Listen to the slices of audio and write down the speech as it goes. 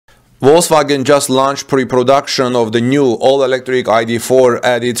Volkswagen just launched pre-production of the new all-electric ID.4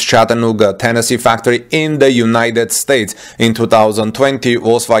 at its Chattanooga, Tennessee factory in the United States. In 2020,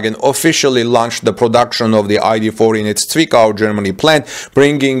 Volkswagen officially launched the production of the ID.4 in its Keogh, Germany plant,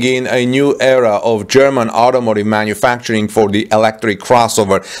 bringing in a new era of German automotive manufacturing for the electric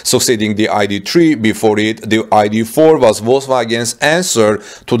crossover, succeeding the ID.3. Before it, the ID.4 was Volkswagen's answer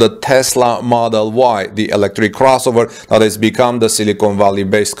to the Tesla Model Y, the electric crossover that has become the Silicon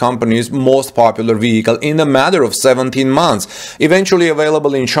Valley-based company's most popular vehicle in a matter of 17 months. Eventually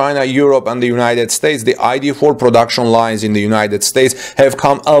available in China, Europe, and the United States, the ID.4 production lines in the United States have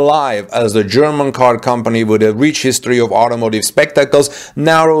come alive as the German car company, with a rich history of automotive spectacles,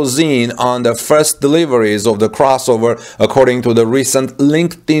 narrows in on the first deliveries of the crossover, according to the recent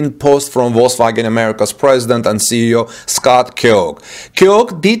LinkedIn post from Volkswagen America's president and CEO Scott Keogh.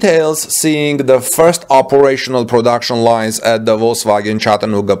 Keogh details seeing the first operational production lines at the Volkswagen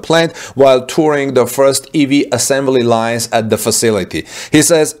Chattanooga plant while touring the first EV assembly lines at the facility. He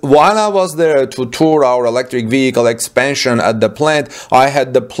says, "While I was there to tour our electric vehicle expansion at the plant, I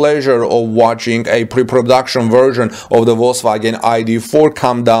had the pleasure of watching a pre-production version of the Volkswagen ID.4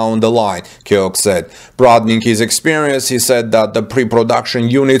 come down the line," Keogh said. Broadening his experience, he said that the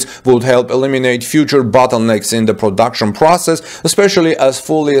pre-production units would help eliminate future bottlenecks in the production process, especially as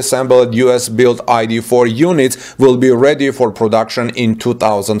fully assembled US-built ID.4 units will be ready for production in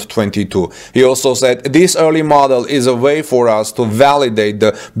 2022. He also said, "This early model is a way for us to validate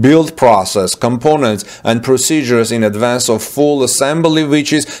the build process, components, and procedures in advance of full assembly,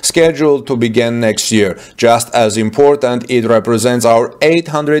 which is scheduled to begin next year. Just as important, it represents our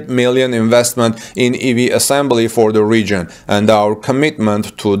 $800 million investment in EV assembly for the region and our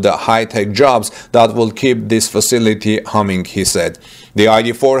commitment to the high-tech jobs that will keep this facility humming," he said. The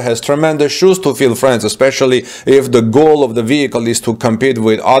ID.4 has tremendous shoes to fill, friends, especially if the goal of the vehicle is to compete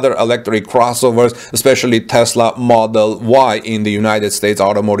with other electric crossovers, especially Tesla Model Y in the United States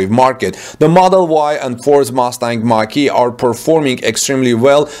automotive market. The Model Y and Ford's Mustang Mach-E are performing extremely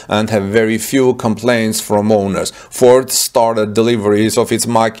well and have very few complaints from owners. Ford started deliveries of its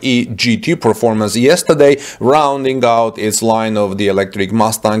Mach-E GT performance yesterday, rounding out its line of the electric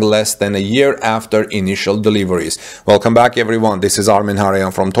Mustang less than a year after initial deliveries. Welcome back, everyone. This is Armin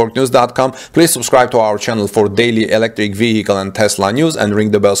Harayan from TorqueNews.com. Please subscribe to our channel for daily electric vehicle and Tesla news and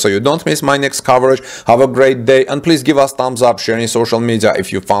ring the bell so you don't miss my next coverage. Have a great day, and please give us thumbs up, share in social media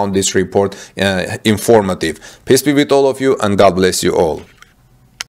if you found this report informative. Peace be with all of you, and God bless you all.